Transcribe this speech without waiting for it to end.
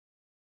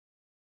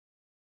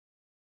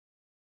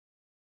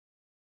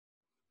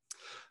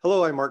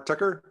Hello, I'm Mark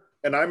Tucker.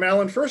 And I'm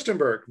Alan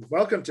Furstenberg.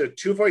 Welcome to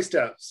Two Voice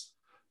Devs.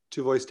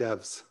 Two Voice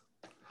Devs.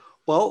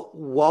 Well,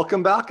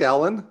 welcome back,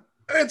 Alan.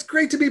 It's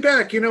great to be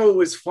back. You know, it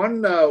was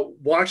fun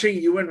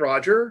watching you and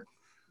Roger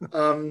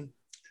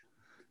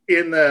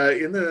in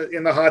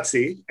the hot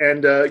seat,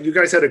 and you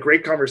guys had a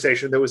great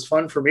conversation that was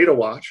fun for me to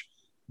watch.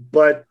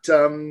 But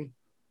you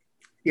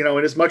know,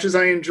 and as much as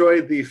I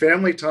enjoyed the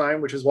family time,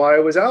 which is why I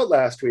was out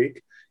last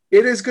week,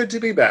 it is good to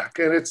be back,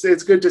 and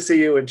it's good to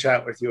see you and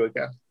chat with you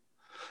again.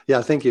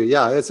 Yeah, thank you.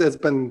 Yeah, it's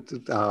been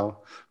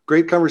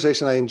great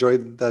conversation. I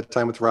enjoyed that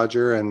time with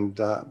Roger, and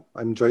I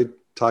enjoyed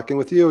talking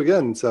with you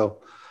again.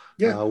 So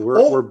yeah,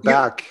 we're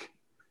back.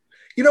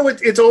 You know,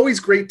 it's always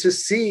great to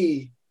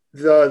see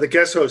the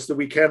guest hosts that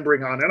we can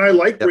bring on, and I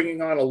like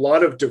bringing on a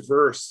lot of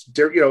diverse,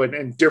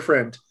 and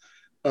different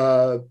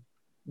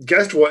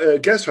guest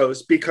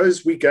hosts,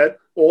 because we get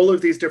all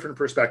of these different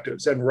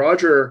perspectives. And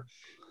Roger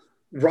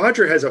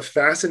has a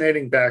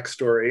fascinating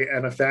backstory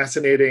and a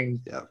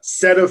fascinating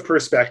set of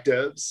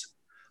perspectives.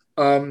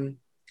 And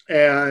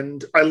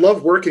I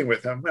love working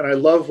with him, and I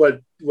love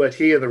what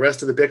he and the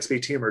rest of the Bixby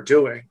team are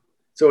doing.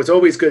 So it's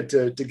always good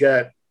to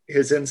get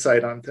his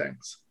insight on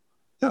things.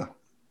 Yeah.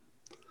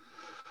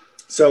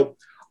 So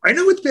I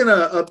know it's been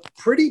a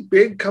pretty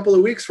big couple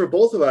of weeks for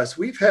both of us.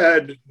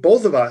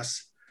 Both of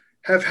us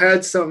have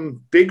had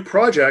some big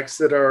projects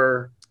that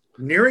are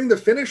nearing the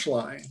finish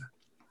line.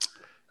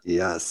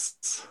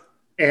 Yes.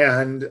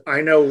 And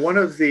I know one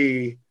of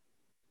the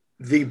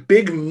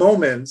big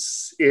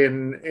moments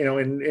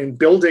in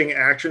building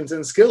actions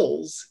and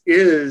skills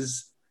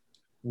is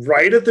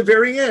right at the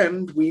very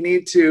end. We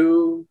need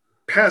to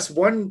pass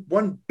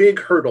one big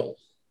hurdle.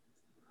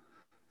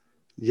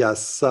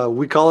 Yes,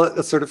 we call it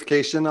a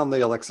certification on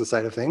the Alexa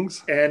side of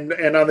things. And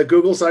on the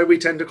Google side, we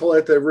tend to call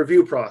it the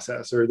review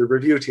process or the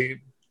review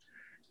team.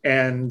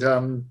 And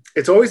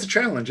it's always a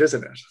challenge,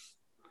 isn't it?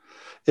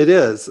 It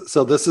is.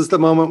 So this is the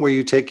moment where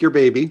you take your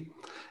baby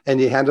and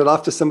you hand it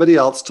off to somebody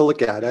else to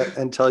look at it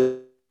and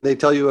they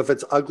tell you if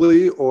it's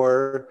ugly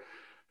or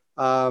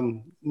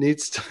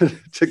needs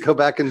to go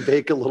back and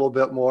bake a little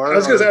bit more. I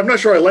was going to say, I'm not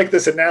sure I like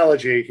this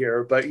analogy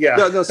here, but yeah.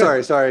 No,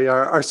 sorry.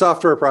 Our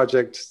software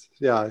project.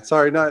 Yeah,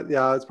 sorry.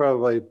 It's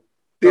probably.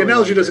 The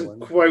analogy doesn't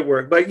quite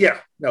work, but yeah,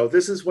 no,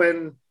 this is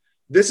when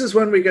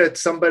we get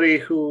somebody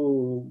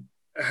who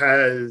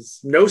has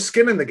no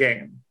skin in the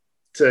game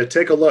to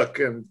take a look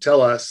and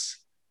tell us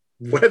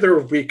whether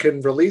we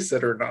can release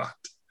it or not.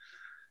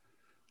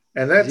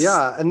 And that's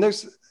and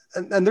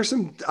there's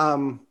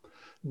some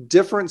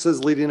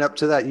differences leading up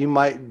to that. You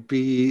might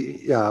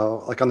be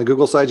like on the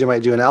Google side, you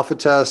might do an alpha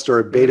test or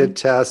a beta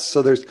test.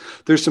 So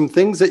there's some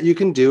things that you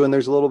can do, and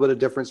there's a little bit of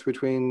difference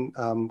between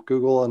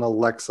Google and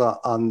Alexa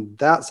on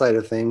that side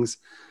of things.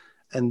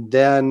 And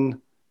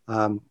then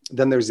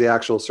there's the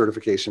actual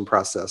certification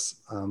process.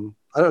 I don't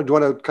know. Do you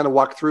want to kind of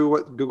walk through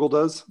what Google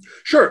does?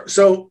 Sure.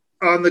 So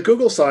on the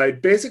Google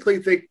side,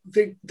 basically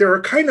there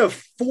are kind of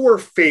four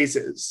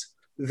phases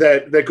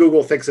that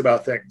Google thinks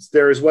about things.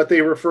 There is what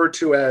they refer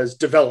to as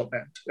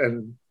development.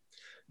 And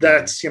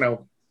that's,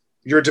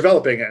 you're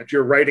developing it,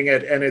 you're writing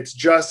it, and it's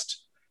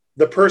just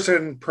the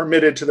person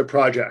permitted to the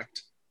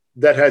project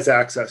that has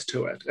access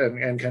to it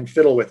and can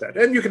fiddle with it.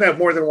 And you can have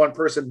more than one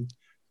person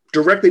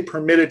directly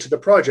permitted to the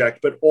project,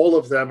 but all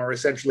of them are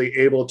essentially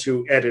able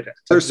to edit it.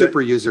 They're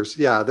super users.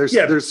 Yeah,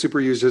 there's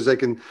super users. They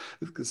can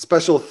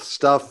special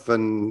stuff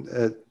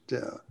and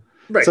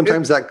right.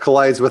 Sometimes that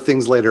collides with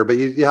things later, but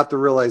you have to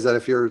realize that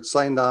if you're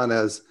signed on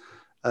as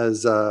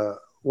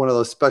one of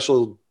those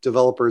special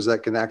developers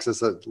that can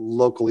access it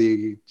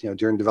locally,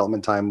 during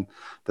development time,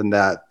 then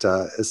that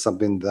is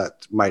something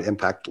that might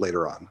impact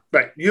later on.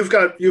 Right. You've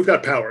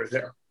got power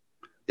there.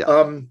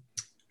 Yeah.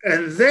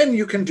 And then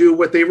you can do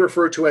what they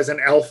refer to as an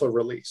alpha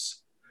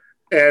release.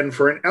 And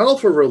for an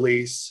alpha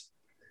release,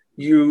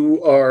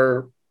 you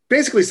are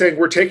basically saying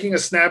we're taking a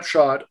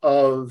snapshot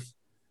of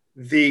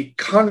the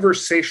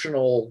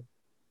conversational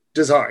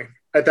design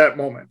at that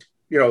moment.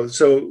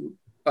 So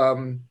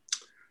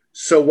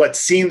what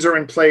scenes are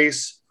in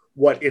place,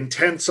 what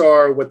intents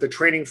are, what the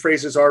training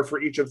phrases are for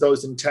each of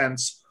those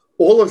intents,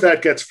 all of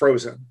that gets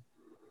frozen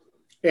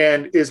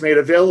and is made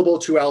available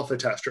to alpha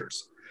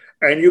testers.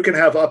 And you can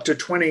have up to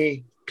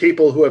 20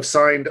 people who have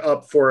signed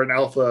up for an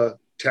alpha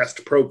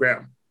test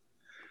program.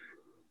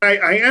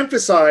 I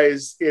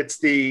emphasize it's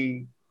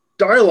the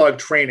dialogue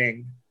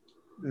training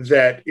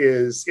that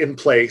is in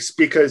place,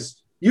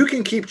 because you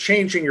can keep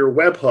changing your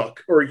webhook,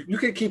 or you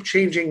can keep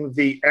changing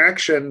the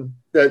action,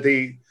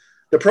 the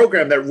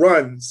program that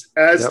runs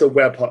as the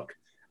webhook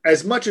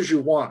as much as you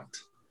want.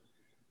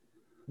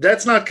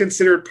 That's not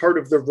considered part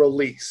of the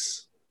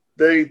release.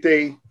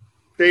 They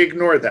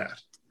ignore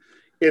that.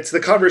 It's the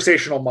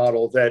conversational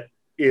model that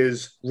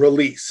is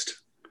released.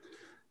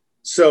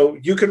 So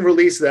you can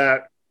release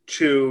that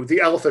to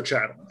the alpha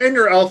channel, and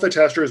your alpha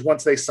testers,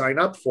 once they sign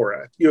up for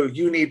it,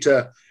 you need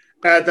to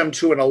add them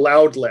to an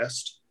allowed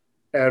list.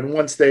 And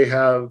once they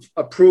have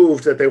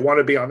approved that they want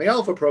to be on the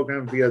alpha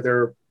program via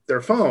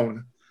their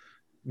phone,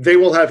 they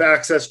will have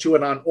access to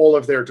it on all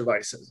of their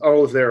devices,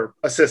 all of their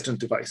assistant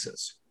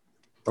devices.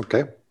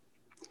 Okay.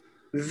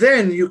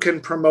 Then you can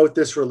promote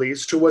this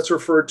release to what's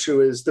referred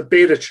to as the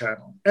beta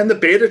channel. And the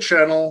beta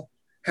channel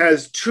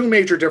has two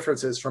major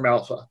differences from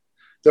alpha.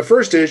 The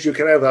first is you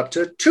can have up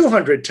to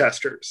 200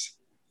 testers.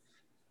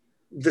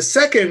 The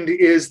second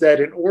is that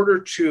in order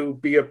to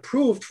be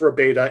approved for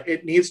beta,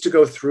 it needs to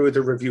go through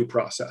the review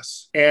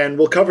process. And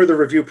we'll cover the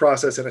review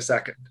process in a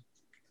second.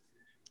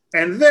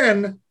 And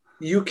then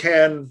you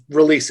can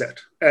release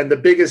it. And the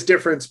biggest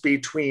difference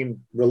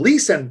between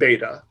release and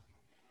beta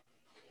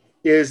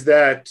is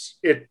that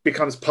it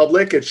becomes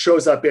public, it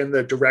shows up in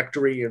the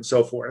directory and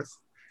so forth,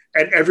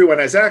 and everyone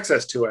has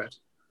access to it,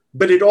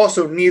 but it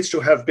also needs to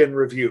have been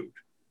reviewed.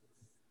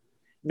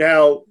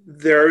 Now,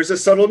 there's a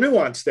subtle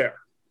nuance there.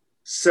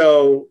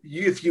 So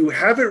if you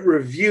have it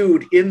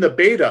reviewed in the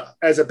beta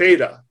as a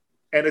beta,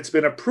 and it's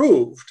been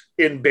approved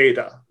in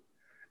beta,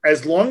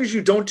 as long as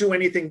you don't do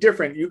anything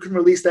different, you can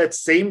release that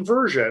same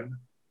version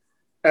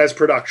as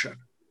production.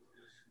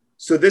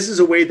 So this is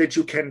a way that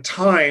you can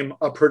time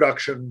a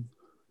production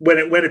when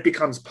it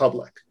becomes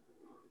public.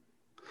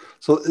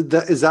 So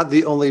is that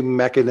the only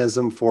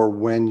mechanism for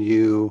when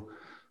you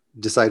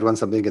decide when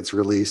something gets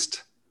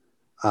released,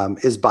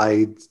 is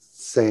by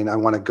saying, I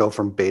want to go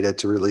from beta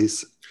to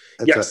release?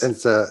 Yes.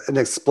 It's an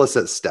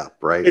explicit step,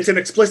 right? It's an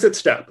explicit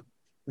step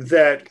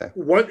that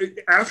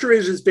after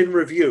it has been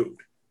reviewed,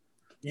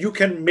 you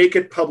can make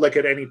it public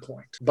at any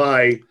point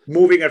by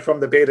moving it from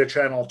the beta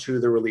channel to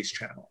the release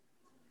channel.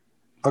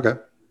 Okay.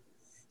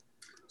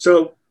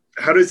 So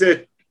how does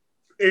it,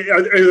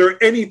 are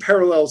there any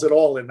parallels at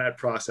all in that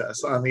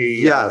process on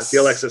the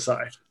Alexa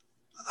side?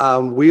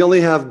 We only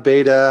have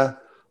beta.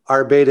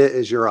 Our beta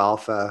is your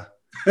alpha.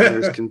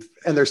 And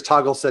there's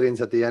toggle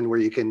settings at the end where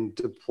you can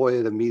deploy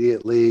it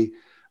immediately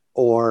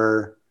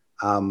or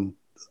have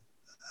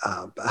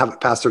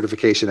it pass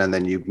certification and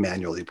then you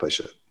manually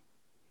push it.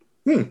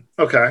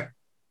 Okay.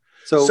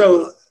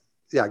 So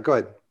yeah, go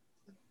ahead.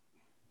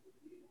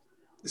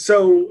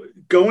 So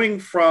going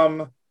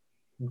from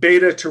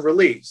beta to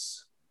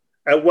release,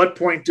 at what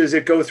point does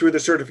it go through the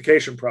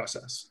certification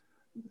process?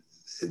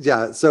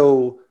 Yeah,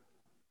 so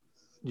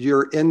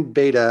you're in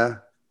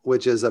beta,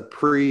 which is a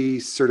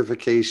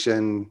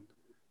pre-certification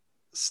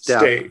step.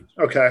 State.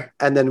 Okay.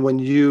 And then when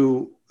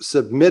you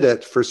submit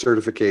it for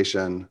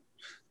certification,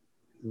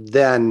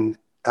 then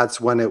that's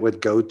when it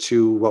would go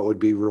to what would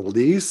be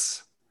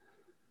release.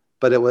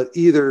 But it would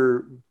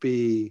either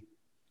be,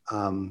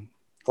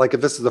 like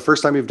if this is the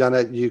first time you've done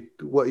it,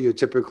 what you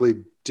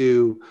typically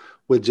do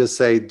would just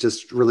say,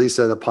 just release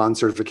it upon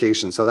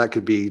certification. So that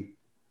could be,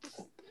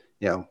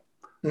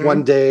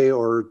 1 day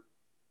or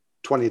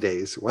 20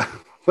 days,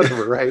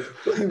 whatever, right?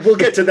 We'll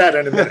get to that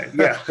in a minute.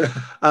 Yeah.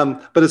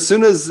 But as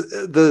soon as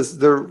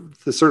the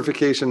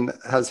certification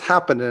has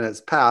happened and it's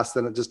passed,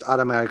 then it just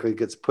automatically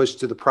gets pushed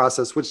to the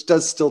process, which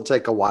does still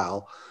take a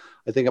while.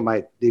 I think it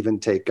might even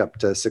take up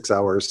to 6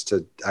 hours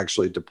to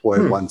actually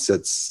deploy once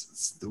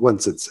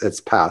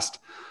it's passed,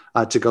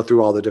 to go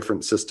through all the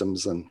different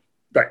systems and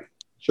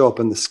show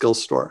up in the skill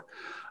store.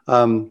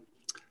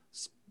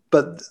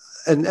 But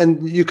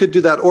you could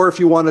do that, or if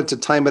you wanted to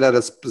time it at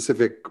a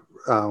specific,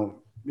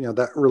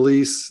 that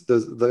release,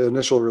 the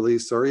initial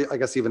release, or I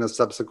guess even a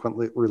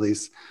subsequent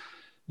release,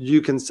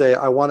 you can say,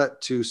 I want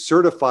it to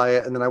certify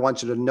it, and then I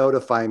want you to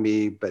notify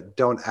me, but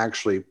don't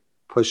actually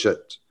push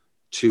it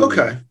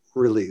to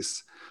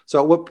release.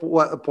 So at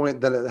what point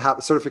then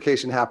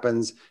certification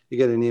happens, you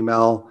get an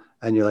email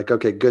and you're like,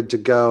 okay, good to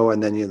go.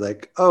 And then you're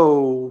like,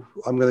 oh,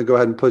 I'm going to go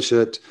ahead and push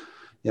it,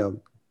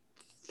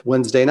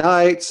 Wednesday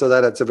night so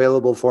that it's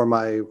available for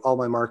all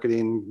my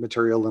marketing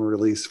material and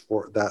release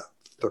for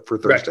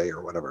Thursday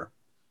or whatever.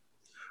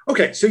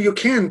 Okay. So you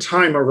can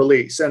time a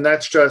release, and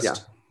that's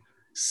just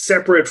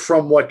separate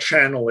from what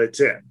channel it's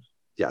in.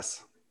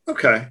 Yes.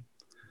 Okay.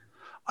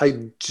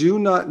 I do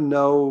not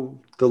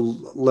know the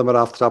limit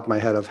off the top of my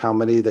head of how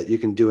many that you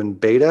can do in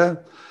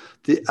beta.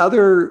 The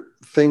other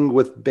thing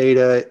with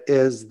beta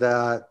is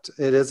that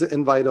it is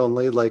invite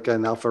only, like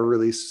an alpha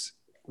release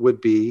would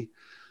be.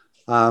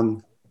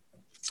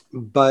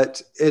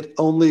 But it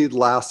only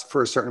lasts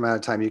for a certain amount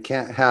of time. You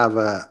can't have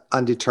an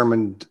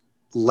undetermined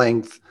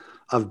length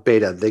of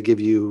beta. They give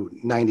you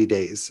 90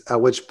 days,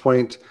 at which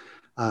point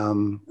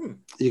you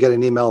get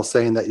an email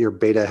saying that your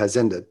beta has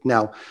ended.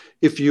 Now,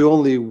 if you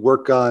only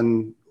work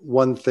on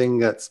one thing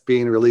that's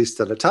being released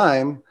at a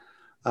time,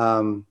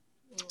 or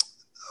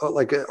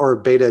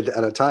beta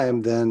at a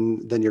time,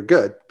 then you're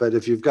good. But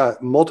if you've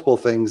got multiple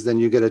things, then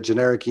you get a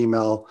generic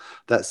email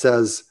that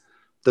says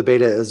the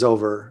beta is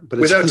over, but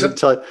it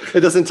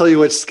doesn't tell you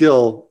which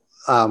skill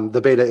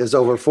the beta is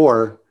over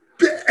for.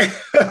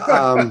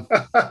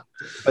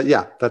 But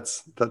yeah,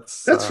 that's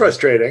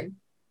frustrating.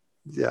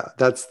 Yeah,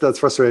 that's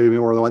frustrating me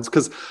more than once,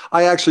 because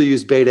I actually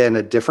use beta in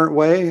a different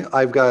way.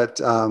 I've got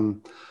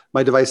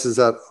my devices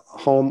at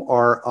home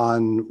are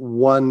on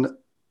one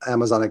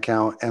Amazon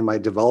account, and my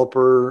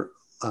developer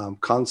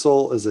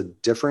console is a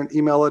different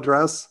email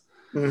address.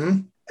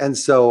 Mm-hmm. And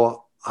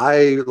so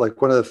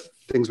one of the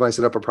things when I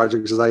set up a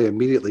project is I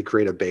immediately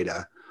create a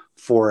beta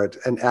for it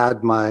and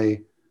add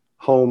my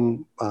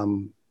home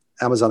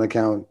Amazon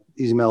account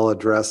email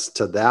address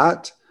to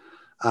that.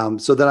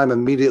 So then I'm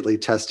immediately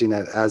testing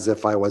it as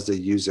if I was a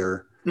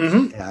user,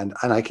 and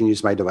I can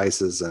use my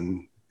devices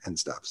and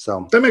stuff.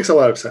 So that makes a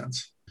lot of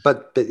sense.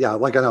 But yeah,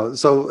 like I know.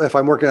 So if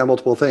I'm working on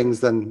multiple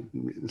things, then,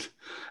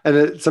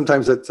 and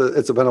sometimes it's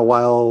been a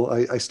while.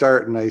 I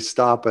start and I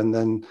stop and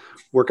then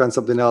work on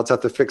something else, have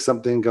to fix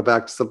something, go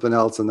back to something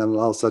else. And then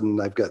all of a sudden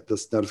I've got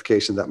this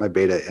notification that my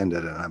beta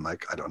ended. And I'm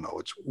like, I don't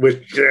know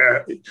which.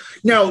 Yeah.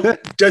 Now,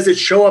 does it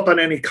show up on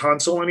any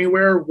console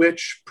anywhere,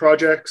 which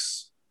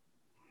projects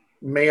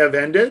may have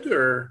ended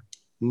or?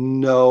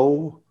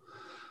 No.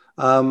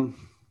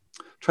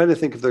 Trying to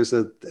think if there's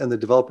in the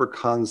developer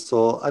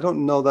console. I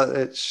don't know that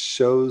it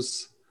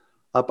shows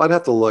up. I'd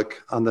have to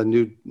look on the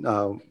new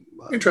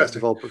Interesting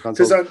developer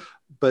console.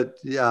 But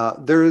yeah,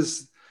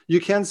 you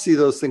can see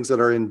those things that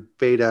are in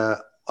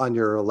beta on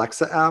your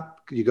Alexa app.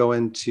 You go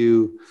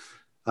into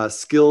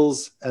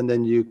skills, and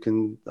then you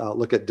can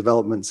look at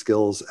development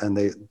skills, and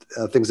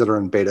things that are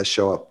in beta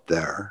show up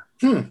there.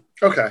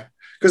 Okay,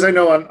 because I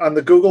know on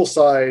the Google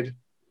side,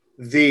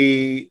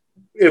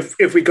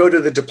 if we go to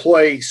the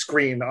deploy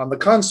screen on the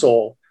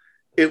console,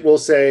 it will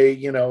say,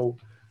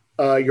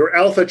 your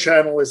alpha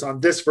channel is on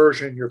this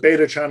version, your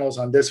beta channel is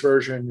on this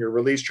version, your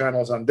release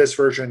channel is on this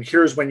version.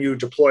 Here's when you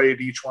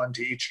deployed each one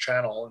to each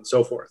channel and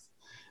so forth.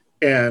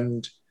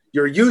 And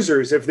your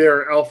users, if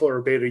they're alpha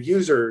or beta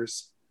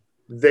users,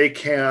 they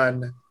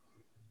can,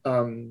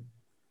 on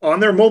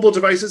their mobile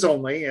devices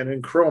only, and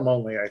in Chrome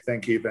only, I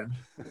think even,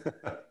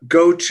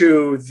 go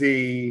to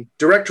the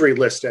directory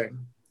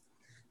listing,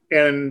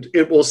 and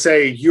it will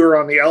say you're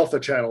on the alpha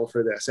channel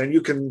for this. And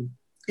you can,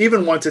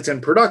 even once it's in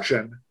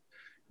production,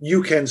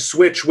 you can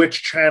switch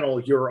which channel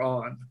you're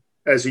on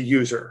as a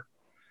user.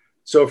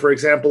 So for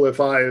example,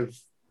 if I've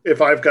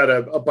got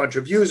a bunch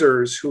of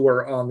users who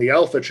are on the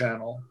alpha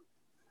channel,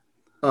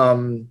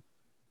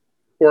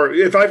 or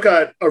if I've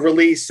got a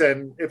release,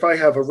 and if I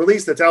have a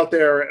release that's out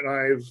there and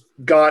I've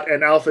got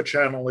an alpha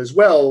channel as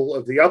well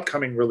of the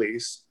upcoming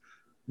release,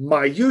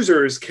 my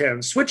users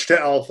can switch to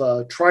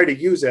alpha, try to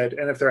use it,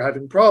 and if they're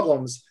having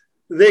problems,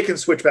 they can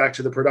switch back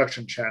to the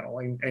production channel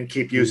and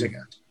keep using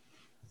it.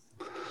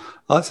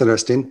 Oh, that's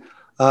interesting.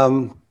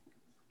 So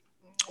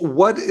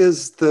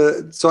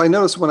I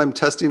notice when I'm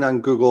testing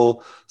on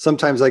Google,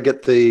 sometimes I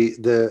get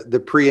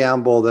the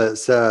preamble that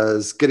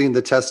says getting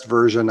the test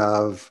version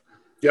of.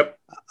 Yep.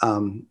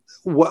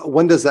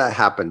 When does that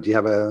happen? Do you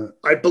have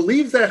I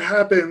believe that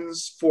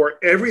happens for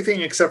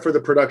everything except for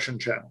the production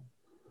channel.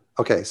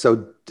 Okay,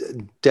 so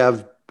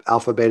dev,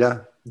 alpha,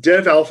 beta?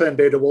 Dev, alpha, and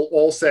beta will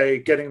all say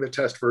getting the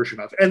test version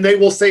of, and they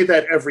will say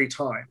that every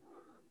time.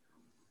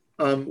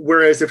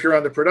 Whereas if you're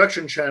on the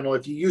production channel,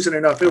 if you use it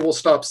enough, it will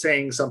stop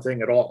saying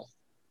something at all.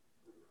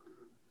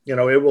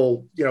 It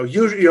will,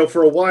 usually,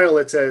 for a while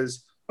it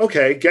says,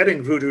 okay,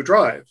 getting Voodoo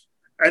Drive.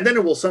 And then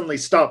it will suddenly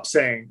stop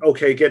saying,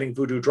 okay, getting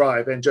Voodoo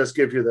Drive, and just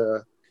give you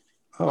the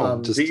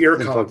ear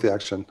invoke the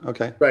action.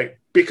 Okay. Right.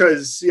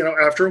 Because,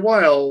 after a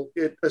while,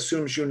 it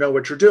assumes you know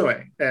what you're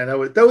doing. And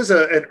that was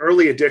an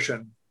early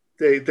addition.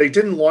 They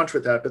didn't launch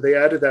with that, but they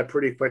added that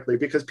pretty quickly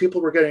because people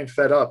were getting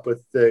fed up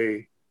with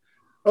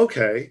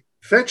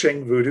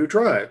fetching Voodoo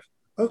Drive.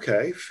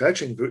 Okay,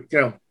 fetching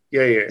Voodoo,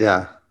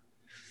 Yeah.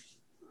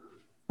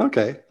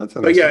 Okay, that's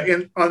but yeah,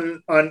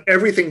 on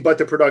everything but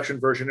the production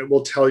version, it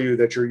will tell you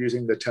that you're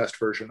using the test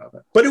version of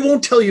it, but it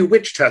won't tell you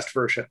which test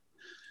version.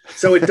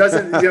 So it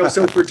doesn't,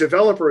 so for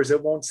developers,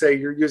 it won't say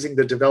you're using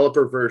the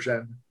developer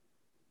version,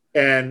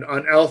 and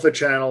on alpha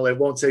channel, it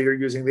won't say you're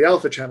using the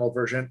alpha channel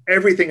version.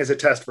 Everything is a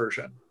test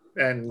version,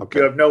 and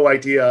you have no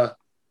idea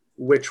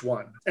which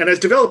one. And as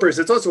developers,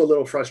 it's also a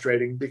little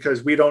frustrating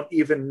because we don't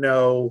even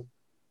know.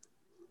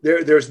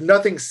 There's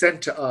nothing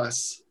sent to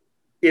us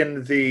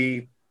in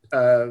the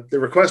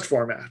request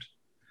format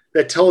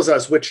that tells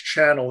us which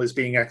channel is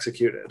being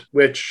executed,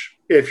 which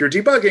if you're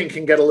debugging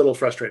can get a little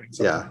frustrating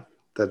sometimes.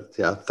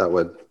 That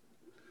would.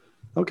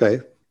 Okay.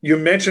 You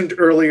mentioned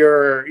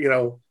earlier,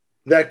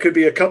 that could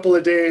be a couple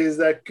of days,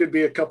 that could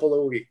be a couple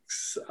of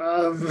weeks.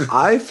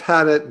 I've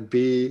had it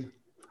be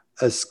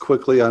as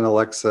quickly on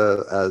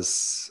Alexa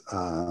as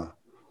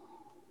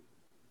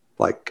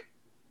like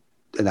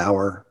an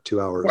hour, 2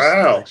 hours.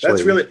 Wow, actually.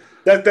 That's really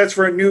that's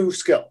for a new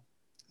skill.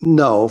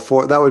 No,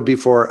 that would be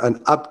for an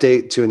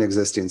update to an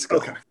existing skill.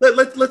 Okay,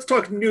 let's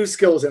talk new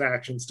skills and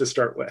actions to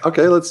start with.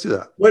 Okay, let's do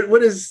that.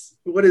 What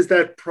does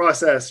that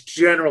process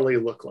generally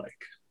look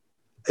like?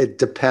 It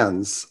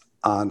depends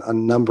on a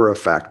number of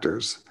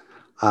factors.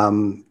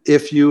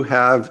 If you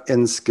have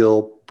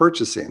in-skill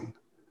purchasing,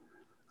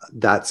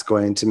 that's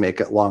going to make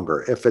it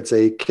longer. If it's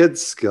a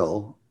kid's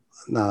skill,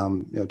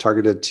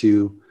 targeted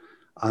to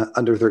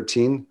under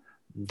 13,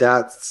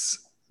 that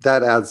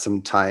adds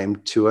some time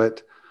to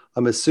it.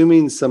 I'm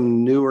assuming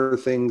some newer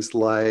things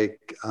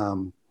like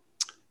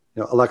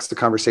Alexa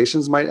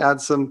Conversations might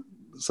add some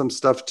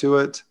stuff to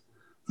it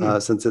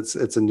since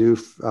it's a new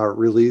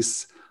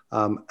release,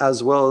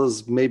 as well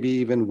as maybe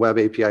even Web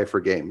API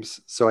for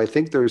games. So I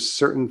think there's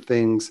certain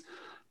things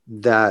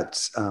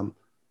that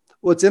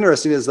what's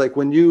interesting is like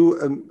when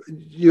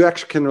you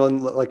actually can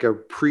run like a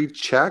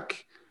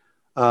pre-check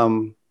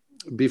um,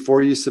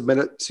 before you submit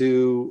it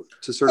to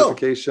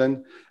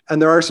certification.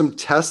 And there are some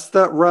tests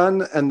that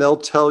run, and they'll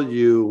tell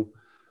you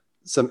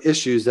some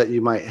issues that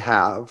you might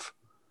have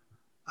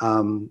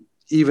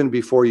even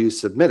before you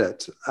submit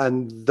it.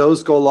 And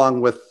those go along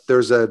with,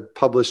 there's a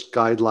published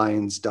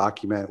guidelines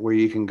document where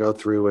you can go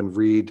through and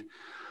read.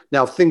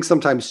 Now, things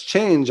sometimes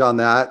change on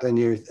that, and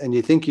you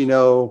think you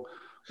know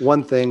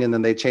one thing, and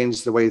then they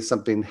change the way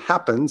something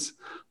happens,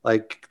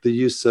 like the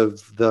use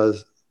of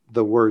the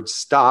word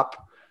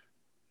stop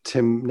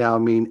to now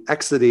mean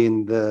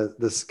exiting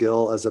the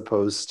skill, as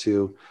opposed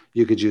to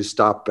you could use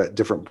stop at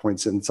different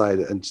points inside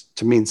and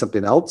to mean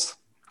something else.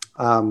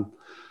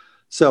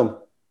 So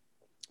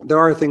there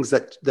are things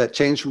that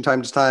change from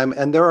time to time,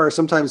 and there are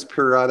sometimes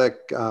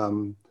periodic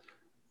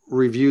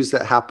reviews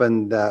that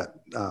happen that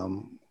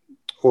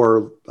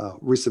or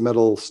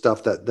resubmittal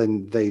stuff that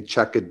then they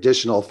check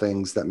additional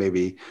things that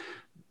maybe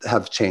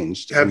have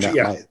changed, and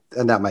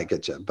that might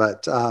get you.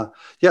 But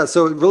yeah,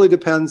 so it really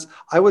depends.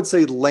 I would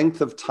say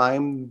length of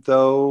time,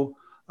 though.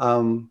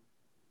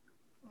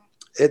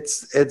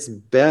 It's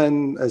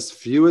been as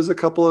few as a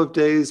couple of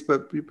days,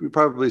 but we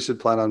probably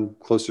should plan on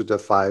closer to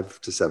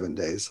 5 to 7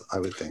 days, I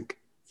would think.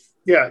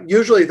 Yeah,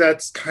 usually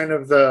that's kind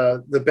of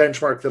the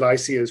benchmark that I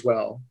see as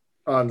well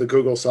on the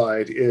Google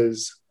side.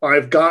 Is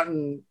I've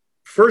gotten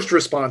first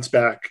response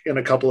back in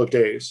a couple of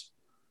days.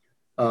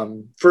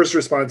 First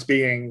response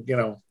being,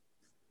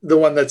 the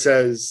one that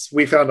says,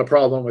 we found a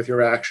problem with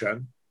your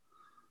action.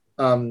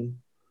 And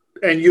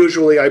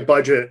usually I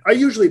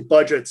usually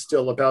budget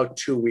still about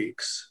 2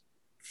 weeks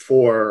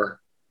for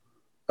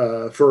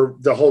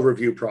the whole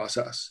review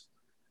process.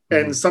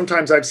 Mm-hmm. And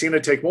sometimes I've seen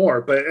it take more,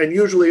 and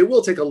usually it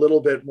will take a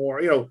little bit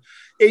more.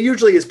 It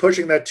usually is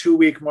pushing that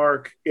 2-week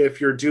mark if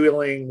you're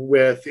dealing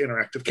with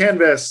interactive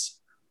canvas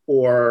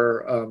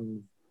or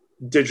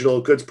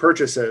digital goods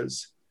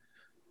purchases.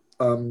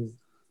 And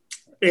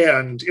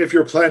if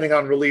you're planning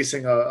on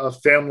releasing a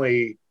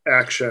family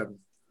action,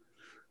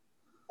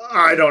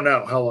 I don't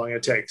know how long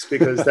it takes,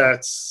 because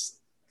that's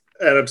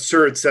an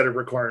absurd set of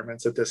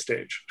requirements at this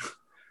stage.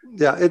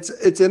 Yeah,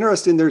 it's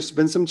interesting. There's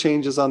been some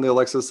changes on the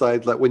Alexa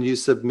side. Like when you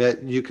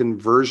submit, you can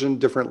version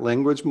different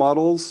language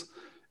models.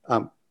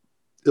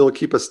 It'll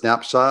keep a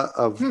snapshot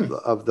of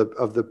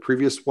the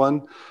previous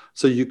one,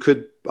 so you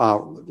could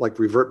like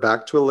revert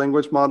back to a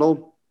language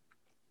model.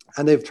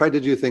 And they've tried to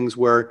do things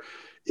where,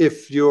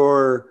 if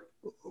you're,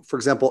 for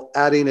example,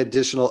 adding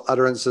additional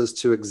utterances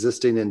to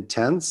existing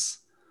intents,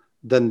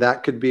 then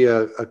that could be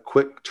a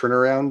quick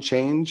turnaround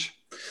change.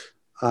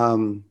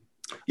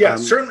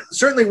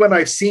 Certainly when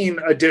I've seen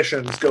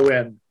additions go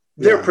in,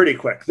 they're pretty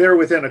quick. They're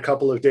within a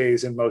couple of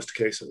days in most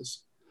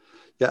cases.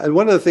 Yeah, and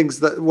one of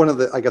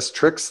the I guess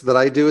tricks that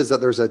I do is that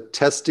there's a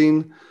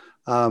testing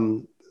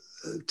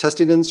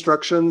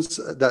instructions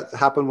that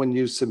happen when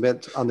you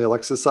submit on the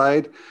Alexa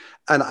side,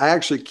 and I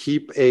actually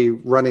keep a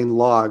running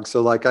log.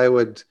 So like I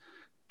put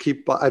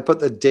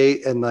the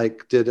date and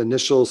like did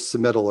initial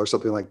submittal or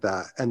something like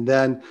that. And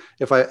then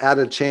if I add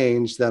a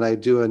change, then I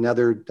do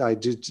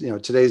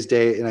today's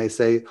date, and I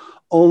say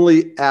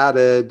only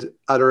added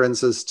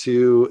utterances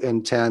to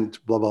intent,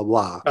 blah, blah,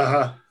 blah.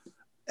 Uh-huh.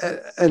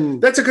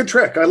 And that's a good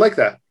trick. I like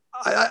that.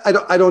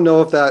 I don't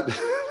know if that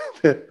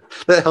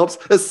that helps.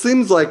 It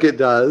seems like it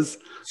does.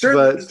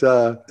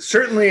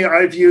 Certainly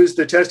I've used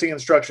the testing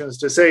instructions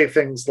to say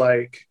things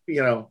like,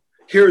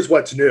 here's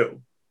what's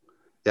new.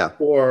 Yeah.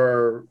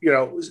 Or,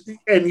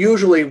 and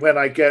usually when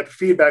I get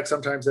feedback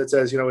sometimes that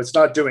says, it's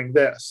not doing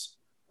this,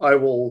 I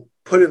will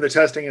put in the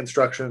testing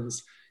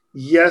instructions.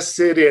 Yes,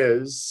 it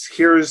is.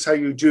 Here's how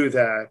you do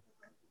that.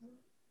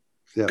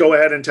 Yeah. Go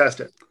ahead and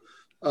test it.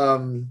 I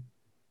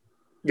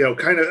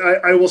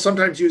will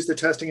sometimes use the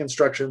testing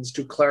instructions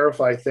to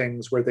clarify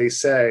things where they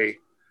say,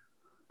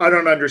 I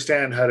don't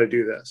understand how to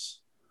do this.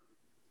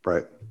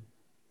 Right.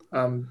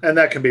 And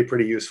that can be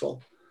pretty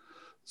useful.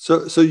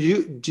 So do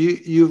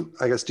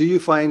you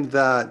find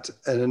that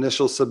an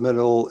initial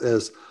submittal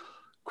is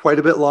quite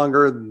a bit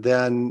longer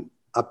than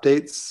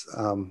updates?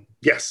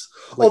 Yes.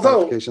 Like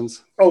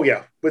modifications? Oh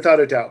yeah, without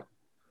a doubt.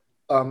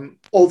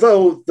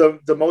 Although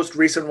the most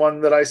recent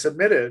one that I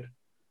submitted,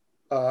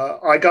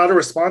 I got a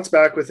response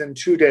back within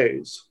 2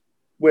 days,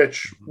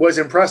 which was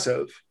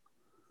impressive.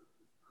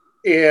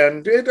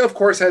 And it, of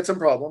course, had some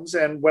problems.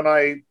 And when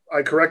I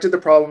corrected the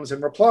problems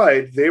and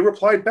replied, they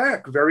replied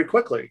back very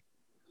quickly.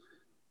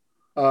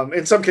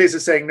 In some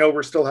cases saying, no,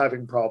 we're still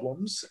having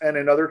problems. And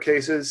in other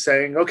cases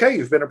saying, okay,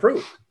 you've been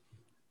approved.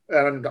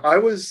 And I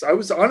was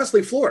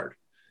honestly floored.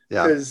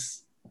 Yeah.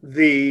 Because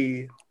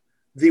the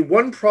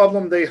one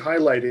problem they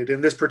highlighted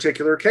in this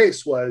particular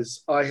case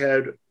was I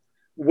had,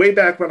 way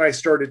back when I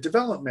started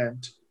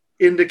development,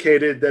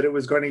 indicated that it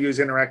was going to use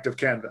interactive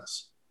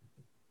canvas.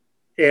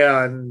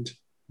 And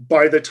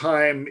by the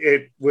time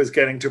it was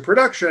getting to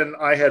production,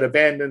 I had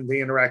abandoned the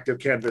interactive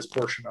canvas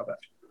portion of it.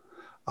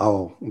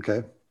 Oh,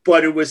 okay.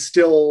 But it was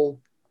still,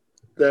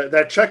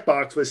 that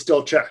checkbox was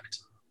still checked.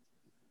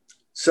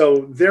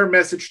 So their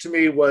message to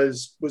me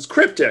was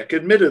cryptic,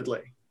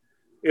 admittedly.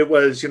 It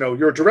was,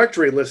 your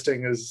directory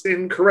listing is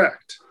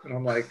incorrect. And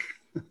I'm like,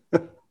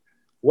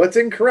 what's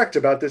incorrect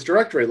about this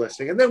directory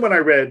listing? And then when I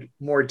read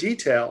more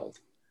detailed,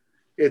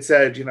 it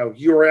said,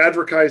 you are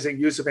advertising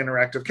use of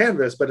interactive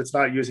canvas, but it's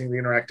not using the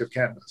interactive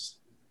canvas.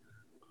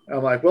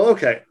 I'm like, well,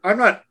 okay, I'm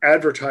not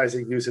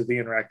advertising use of the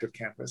interactive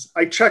canvas.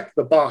 I checked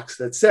the box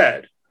that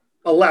said,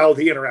 allow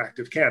the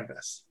interactive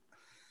canvas.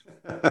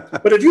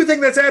 But if you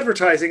think that's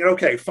advertising,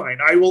 okay, fine,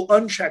 I will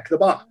uncheck the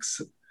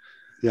box.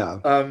 Yeah.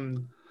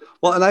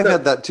 Well, and I've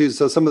had that too.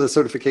 So some of the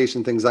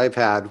certification things I've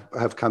had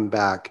have come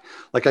back.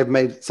 Like I've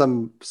made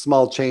some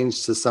small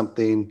change to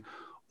something,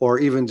 or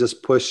even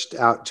just pushed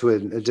out to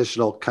an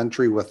additional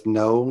country with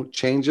no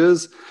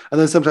changes. And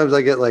then sometimes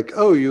I get like,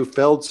 oh, you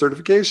failed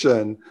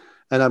certification.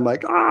 And I'm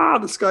like,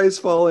 the sky is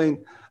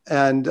falling.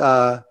 And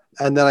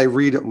then I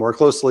read it more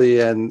closely,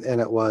 and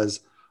it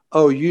was,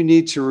 oh, you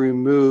need to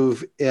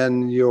remove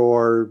in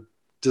your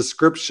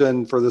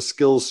description for the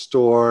skills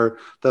store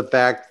the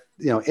fact,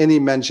 any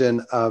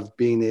mention of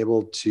being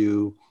able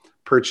to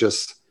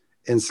purchase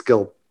in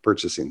skill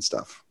purchasing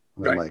stuff.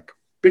 And right. I'm like,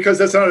 because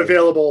that's not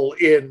available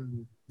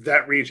in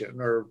that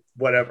region or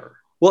whatever.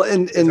 Well,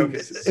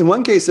 in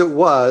one case it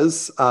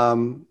was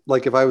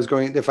like if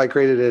I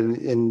created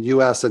it in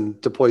US and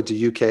deployed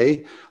to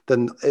UK,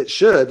 then it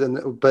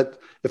should.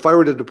 But if I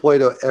were to deploy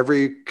to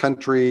every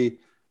country,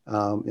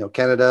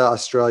 Canada,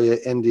 Australia,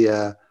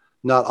 India,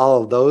 not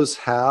all of those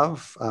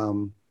have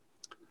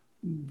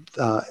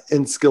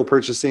in skill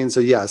purchasing. So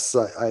yes,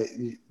 I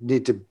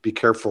need to be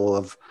careful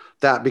of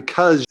that,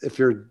 because if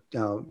you're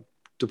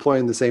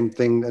deploying the same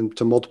thing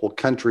to multiple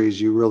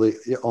countries, you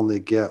only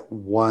get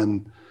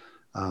one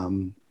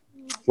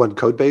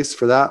code base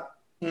for that.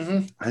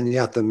 Mm-hmm. And you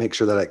have to make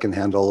sure that it can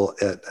handle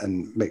it,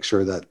 and make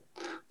sure that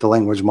the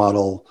language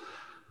model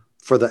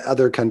for the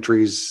other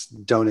countries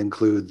don't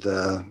include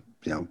the,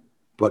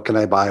 what can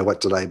I buy?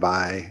 What did I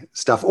buy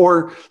stuff?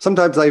 Or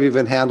sometimes I've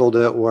even handled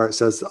it where it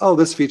says, oh,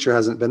 this feature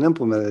hasn't been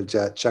implemented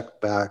yet.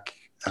 Check back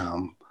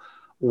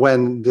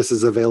when this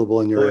is available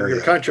in your area.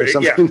 Your country,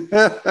 yeah.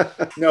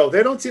 No,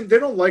 they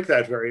don't like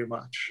that very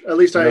much. At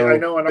least I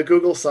know on the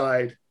Google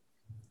side,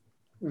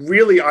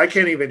 really, I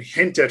can't even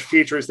hint at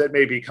features that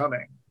may be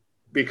coming,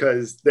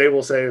 because they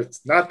will say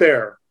it's not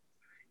there.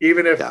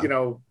 Even if,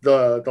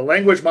 the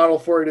language model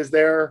for it is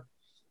there,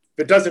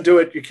 if it doesn't do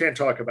it, you can't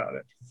talk about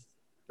it.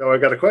 So I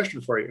got a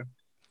question for you.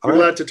 You're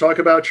allowed to talk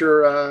about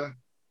your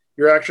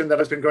action that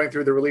has been going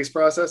through the release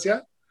process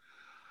yet?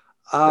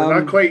 Or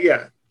not quite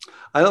yet.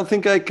 I don't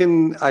think I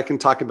can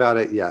talk about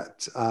it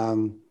yet.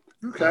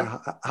 Okay.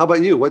 How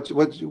about you? What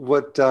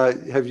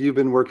have you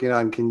been working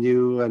on? Can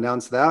you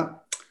announce that?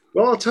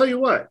 Well, I'll tell you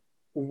what.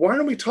 Why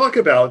don't we talk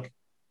about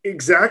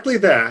exactly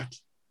that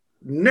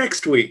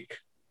next week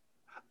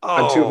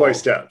on Two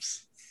Voice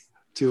Devs?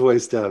 Two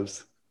Voice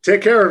Devs.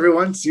 Take care,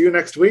 everyone. See you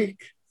next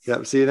week.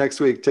 Yep. See you next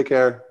week. Take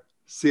care.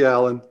 See you,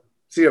 Alan.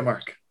 See you,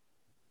 Mark.